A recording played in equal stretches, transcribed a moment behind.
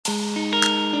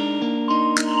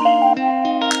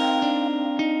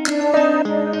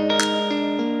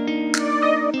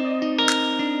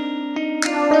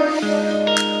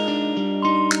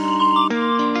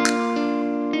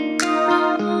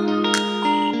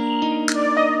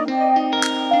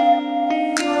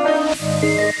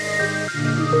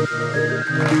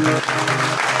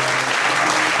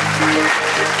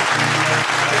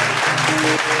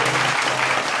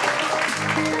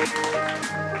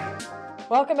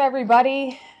Welcome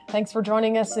everybody. Thanks for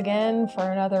joining us again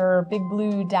for another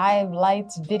Bigblue Dive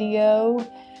Lights video.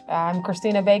 I'm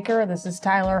Christina Baker. This is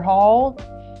Tyler Hall.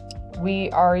 We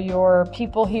are your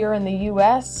people here in the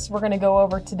US. We're going to go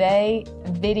over today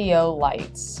video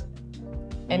lights.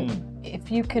 And if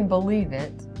you can believe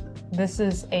it, this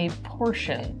is a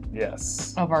portion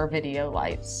of our video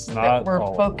lights that we're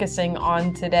focusing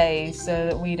on today so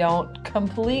that we don't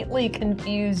completely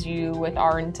confuse you with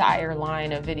our entire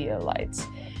line of video lights.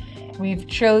 We've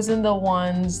chosen the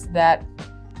ones that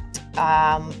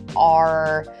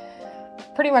are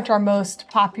pretty much our most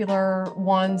popular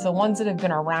ones, the ones that have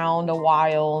been around a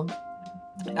while,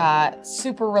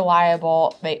 super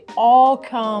reliable. They all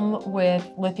come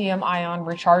with lithium-ion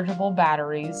rechargeable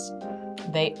batteries.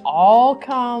 They all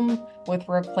come with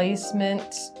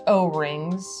replacement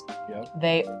O-rings. Yep.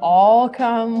 They all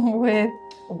come with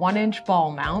 1-inch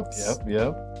ball mounts.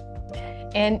 Yep.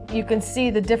 And you can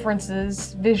see the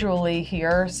differences visually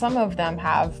here. Some of them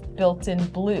have built-in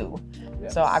blue.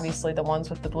 Yes. So obviously the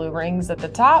ones with the blue rings at the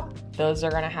top, those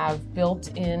are going to have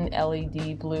built-in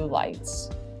LED blue lights.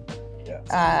 Yes.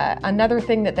 Another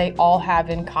thing that they all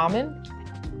have in common,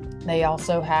 they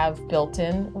also have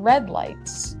built-in red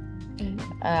lights.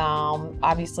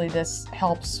 Obviously this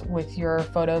helps with your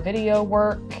photo video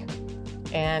work,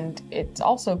 and it's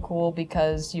also cool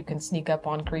because you can sneak up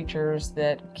on creatures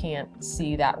that can't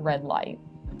see that red light.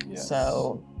 Yes.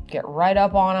 So get right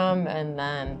up on them and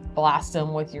then blast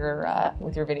them with your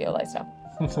video lights now.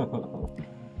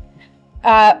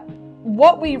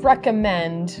 What we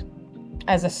recommend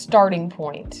as a starting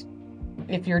point,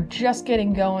 if you're just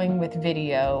getting going with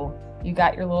video, you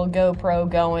got your little GoPro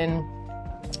going,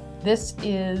 this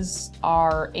is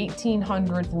our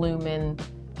 1800 lumen,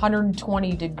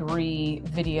 120 degree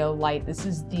video light. This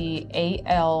is the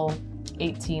AL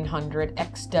 1800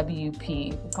 XWP.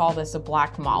 We call this a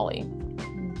black molly.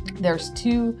 There's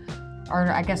two,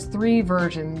 or I guess three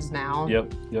versions now.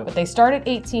 Yep. But they start at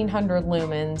 1800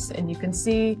 lumens, and you can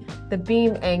see the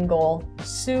beam angle,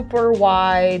 super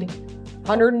wide,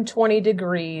 120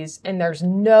 degrees, and there's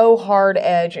no hard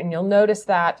edge, and you'll notice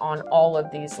that on all of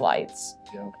these lights.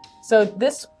 Yep. So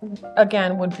this,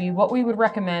 again, would be what we would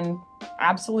recommend,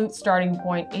 absolute starting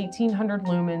point, 1800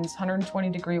 lumens, 120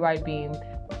 degree wide beam.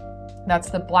 That's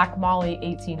the Black Molly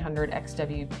 1800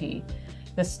 XWP.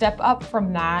 The step up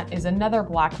from that is another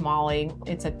Black Molly.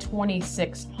 It's a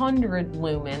 2600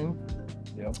 lumen.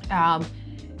 Yep.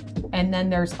 And then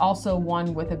there's also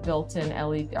one with a built-in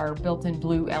LED or built-in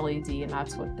blue LED, and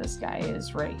that's what this guy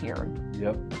is right here.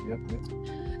 Yep.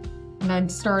 And then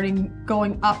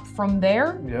going up from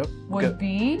there would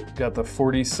be... Got the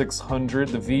 4600,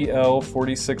 the VL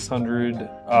 4600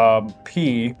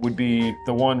 P would be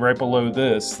the one right below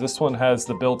this. This one has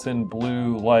the built-in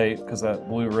blue light because that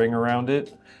blue ring around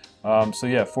it. So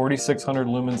yeah, 4600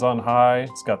 lumens on high.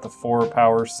 It's got the 4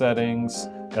 power settings,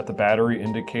 got the battery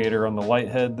indicator on the light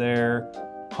head there,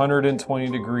 120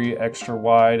 degree extra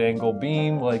wide angle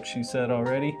beam like she said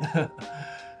already.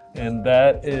 And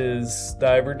that is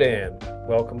Diver Dan.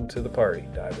 Welcome to the party,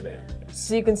 Diver Dan.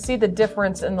 So you can see the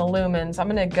difference in the lumens. I'm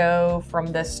gonna go from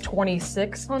this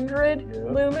 2600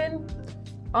 lumen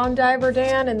on Diver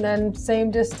Dan, and then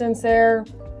same distance there.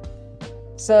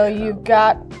 So you've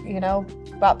got,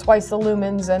 about twice the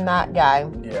lumens in that guy.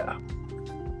 Yeah.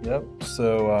 Yep.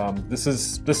 So this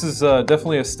is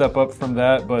definitely a step up from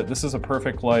that, but this is a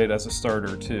perfect light as a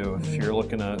starter too. If you're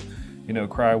looking at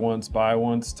cry once, buy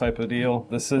once type of deal.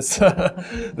 This is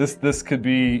this could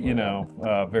be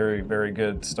very, very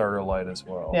good starter light as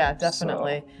well. Yeah,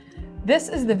 definitely. So. This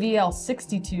is the VL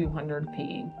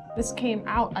 6200P. This came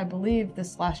out, I believe,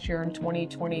 this last year in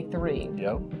 2023.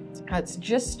 Yep. It's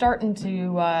just starting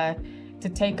to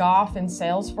take off in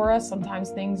sales for us.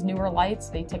 Sometimes newer lights,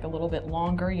 they take a little bit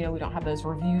longer. We don't have those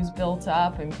reviews built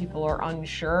up and people are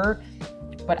unsure.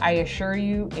 But I assure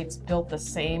you, it's built the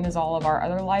same as all of our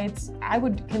other lights. I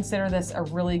would consider this a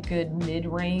really good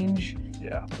mid-range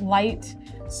light.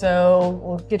 So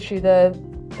we'll get you the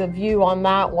view on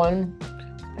that one.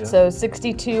 Yeah. So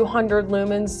 6200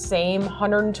 lumens, same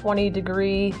 120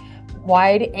 degree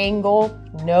wide angle,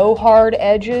 no hard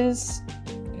edges.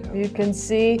 Yeah. You can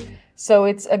see. So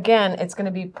it's going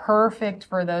to be perfect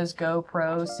for those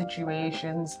GoPro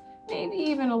situations. Maybe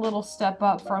even a little step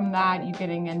up from that, you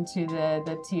getting into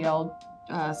the TL,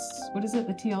 what is it,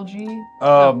 the TLG?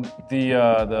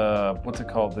 The what's it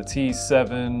called? The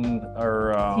T7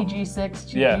 or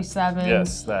TG6, TG7.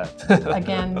 Yes, that.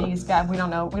 Again, these guys, we don't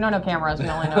know cameras, we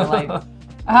only know light.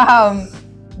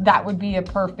 that would be a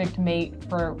perfect mate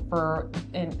for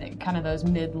in kind of those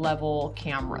mid-level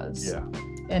cameras. Yeah.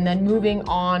 And then moving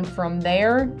on from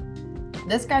there,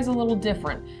 this guy's a little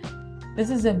different. This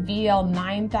is a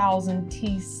VL9000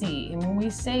 TC, and when we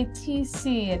say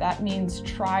TC, that means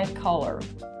tricolor.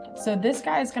 So this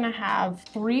guy is going to have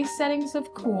 3 settings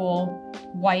of cool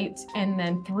white and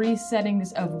then 3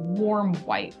 settings of warm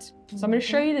white. So I'm going to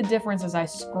show you the difference as I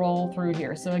scroll through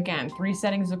here. So again, 3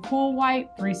 settings of cool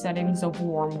white, 3 settings of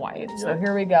warm white. So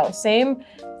here we go. Same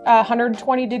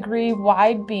 120 degree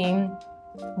wide beam,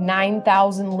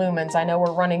 9,000 lumens. I know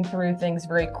we're running through things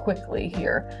very quickly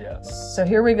here. Yes. So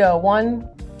here we go. 1,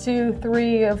 2,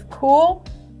 3 of cool,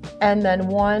 and then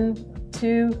 1,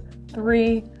 2,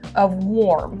 3 of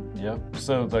warm. Yep.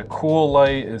 So the cool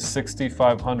light is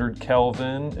 6,500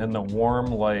 Kelvin and the warm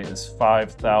light is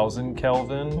 5,000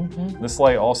 Kelvin. This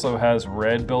light also has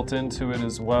red built into it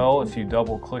as well. If you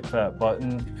double click that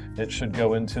button, it should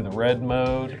go into the red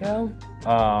mode.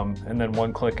 And then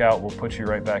one click out will put you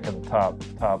right back at the top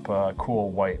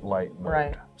cool white light mode.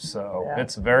 Right. So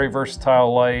it's a very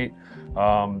versatile light.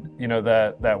 You know,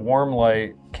 that warm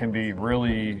light can be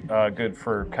really good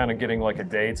for kind of getting like a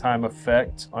daytime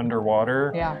effect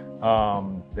underwater.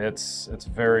 It's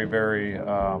very, very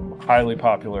highly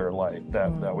popular light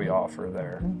that we offer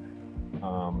there.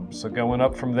 So going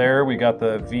up from there, we got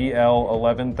the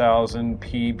VL11000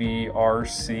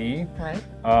 PBRC.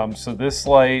 Right. So this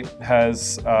light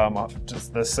has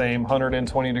just the same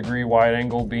 120 degree wide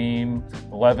angle beam,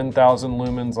 11,000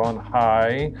 lumens on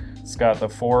high. It's got the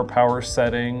 4 power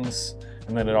settings,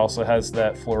 and then it also has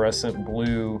that fluorescent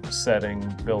blue setting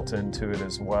built into it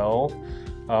as well.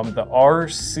 The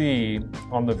RC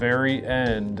on the very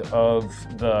end of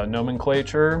the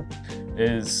nomenclature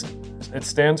it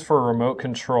stands for remote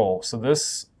control. So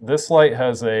this light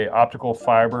has a optical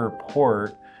fiber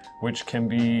port which can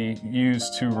be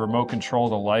used to remote control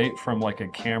the light from like a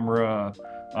camera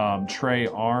tray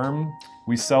arm.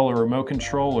 We sell a remote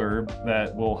controller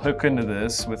that will hook into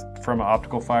this from an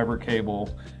optical fiber cable,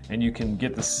 and you can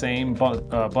get the same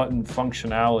button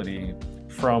functionality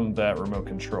from that remote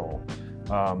control.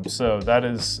 So that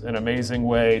is an amazing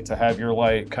way to have your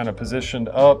light kind of positioned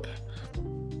up,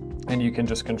 and you can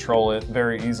just control it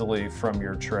very easily from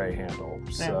your tray handle.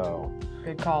 So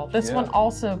good call. This one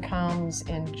also comes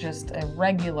in just a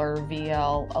regular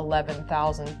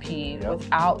VL11000P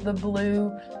without the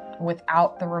blue,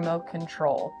 without the remote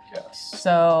control. Yes.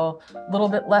 So a little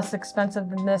bit less expensive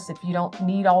than this. If you don't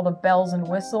need all the bells and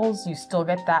whistles, you still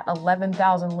get that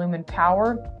 11,000 lumen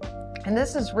power. And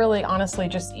this is really, honestly,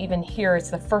 just even here, it's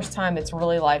the first time it's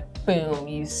really like, boom,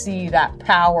 you see that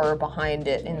power behind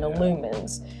it in the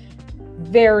lumens.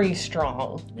 Very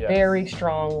strong, very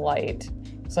strong light.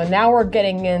 So now we're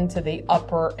getting into the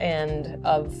upper end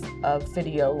of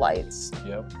video lights.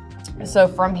 Yep. So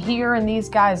from here and these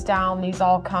guys down, these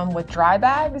all come with dry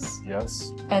bags.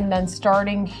 Yes. And then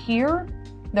starting here,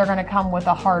 they're gonna come with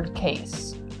a hard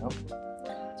case. Yep.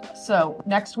 So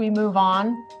next we move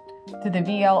on to the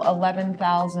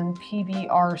VL11000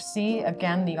 PBRC.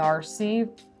 Again, the RC,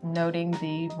 noting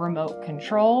the remote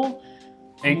control.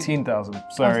 18,000.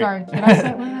 Sorry. Oh, sorry. Did I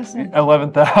say what did I say?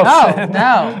 11,000. Oh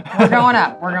no, we're going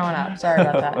up. We're going up. Sorry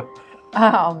about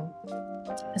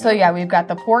that. So yeah, we've got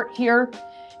the port here,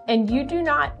 and you do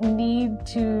not need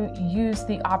to use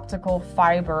the optical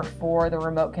fiber for the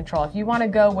remote control. If you want to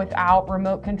go without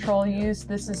remote control use,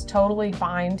 this is totally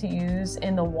fine to use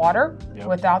in the water.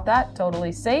 Without that,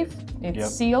 totally safe. It's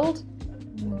sealed.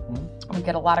 We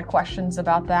get a lot of questions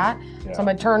about that. So I'm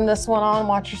gonna turn this one on,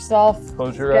 watch yourself.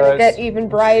 Close your eyes. eyes. Get even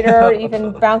brighter,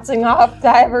 even bouncing off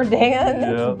Diver Dan.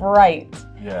 It's bright.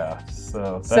 Yeah,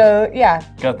 so yeah.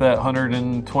 Got that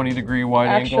 120 degree wide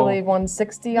angle. Actually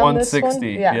 160 on this one.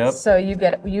 160, Yeah. So you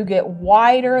get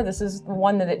wider. This is the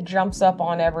one that it jumps up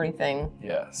on everything.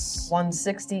 Yes.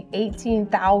 160,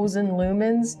 18,000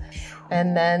 lumens.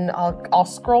 And then I'll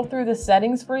scroll through the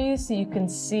settings for you so you can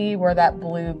see where that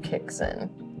blue kicks in.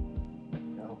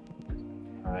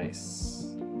 Nice.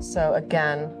 So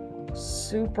again,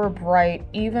 super bright,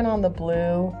 even on the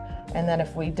blue. And then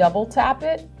if we double tap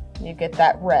it, you get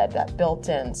that red, that built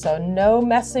in. So no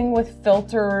messing with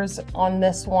filters on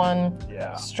this one.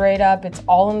 Straight up, it's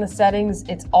all in the settings.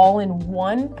 It's all in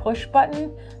one push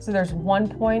button. So there's one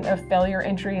point of failure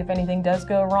entry if anything does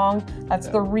go wrong. That's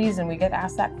the reason we get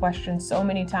asked that question so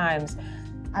many times.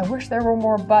 I wish there were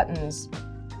more buttons.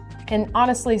 And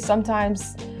honestly,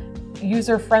 sometimes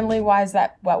user-friendly wise,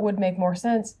 what would make more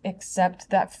sense, except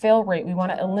that fail rate. We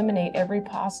want to eliminate every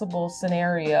possible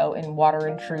scenario in water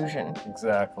intrusion.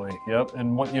 Exactly. Yep.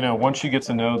 And once you get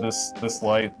to know this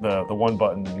light, the one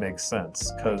button makes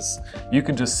sense, because you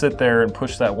can just sit there and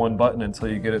push that one button until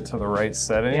you get it to the right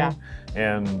setting. Yeah.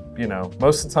 And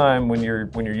most of the time when you're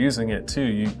using it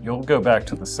too, you'll go back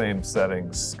to the same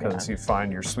settings because you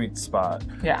find your sweet spot.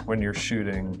 Yeah. When you're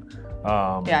shooting.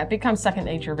 Yeah, it becomes second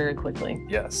nature very quickly.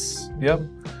 Yes.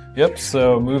 Yep.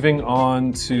 So moving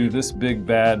on to this big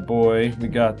bad boy, we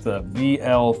got the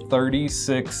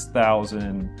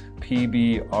VL36000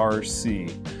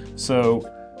 PBRC. So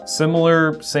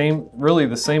similar, really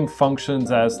the same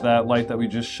functions as that light that we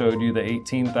just showed you, the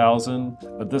 18,000,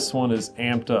 but this one is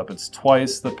amped up. It's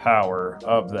twice the power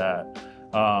of that.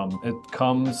 It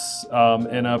comes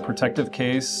in a protective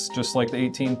case, just like the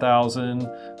 18,000.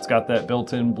 It's got that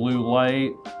built-in blue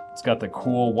light. It's got the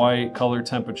cool white color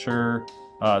temperature,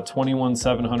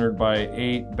 21700 by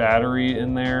 8 battery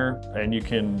in there, and you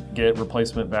can get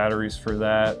replacement batteries for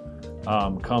that.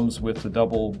 Comes with the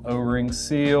double O-ring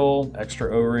seal,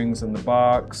 extra O-rings in the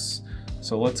box.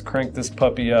 So let's crank this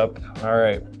puppy up. All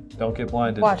right, don't get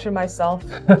blinded. Watching myself.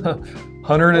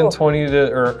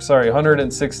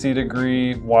 160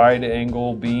 degree wide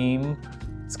angle beam.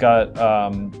 It's got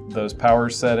those power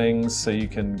settings, so you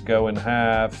can go in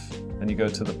half, then you go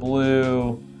to the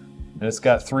blue, and it's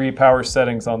got 3 power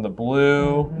settings on the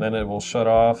blue, then it will shut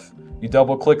off. You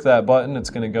double click that button, it's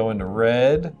going to go into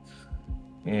red,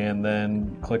 and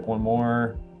then click one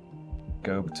more,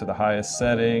 go to the highest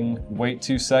setting, wait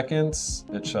 2 seconds,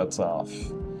 it shuts off.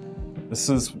 This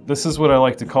is what I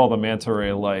like to call the manta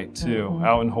ray light too.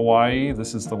 Out in Hawaii,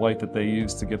 this is the light that they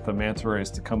use to get the manta rays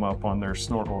to come up on their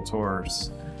snorkel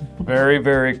tours. Very,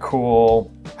 very cool,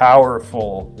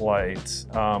 powerful light.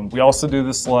 We also do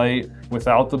this light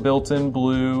without the built-in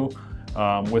blue,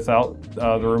 without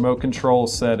the remote control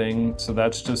setting. So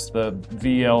that's just the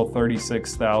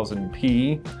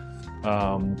VL36000P.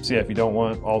 So yeah, if you don't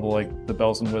want all the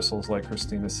bells and whistles like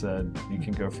Christina said, you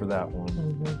can go for that one.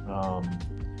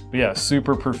 But yeah,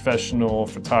 super professional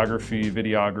photography,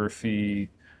 videography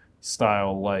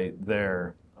style light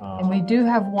there. And we do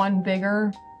have one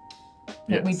bigger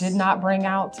that we did not bring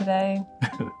out today.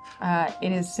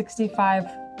 It is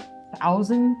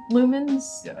 65,000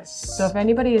 lumens. Yes. So if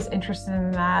anybody is interested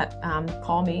in that,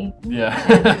 call me.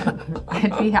 Yeah.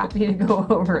 I'd be happy to go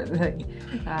over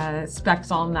the specs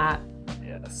on that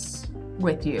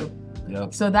with you.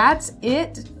 Yep. So that's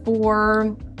it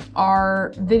for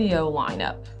our video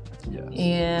lineup. Yes.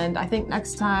 And I think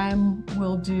next time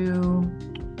we're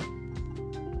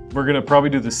gonna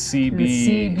probably do the CB.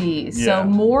 The CB. So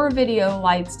more video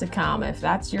lights to come. If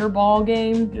that's your ball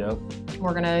game,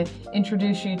 we're gonna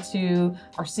introduce you to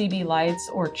our CB lights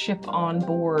or chip on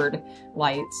board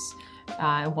lights.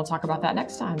 And we'll talk about that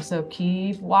next time. So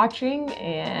keep watching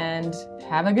and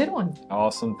have a good one.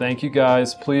 Awesome. Thank you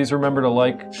guys. Please remember to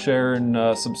like, share,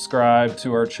 and subscribe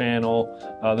to our channel.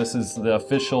 This is the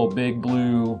official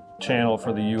Bigblue channel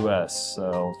for the US.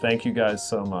 So thank you guys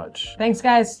so much. Thanks,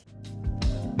 guys.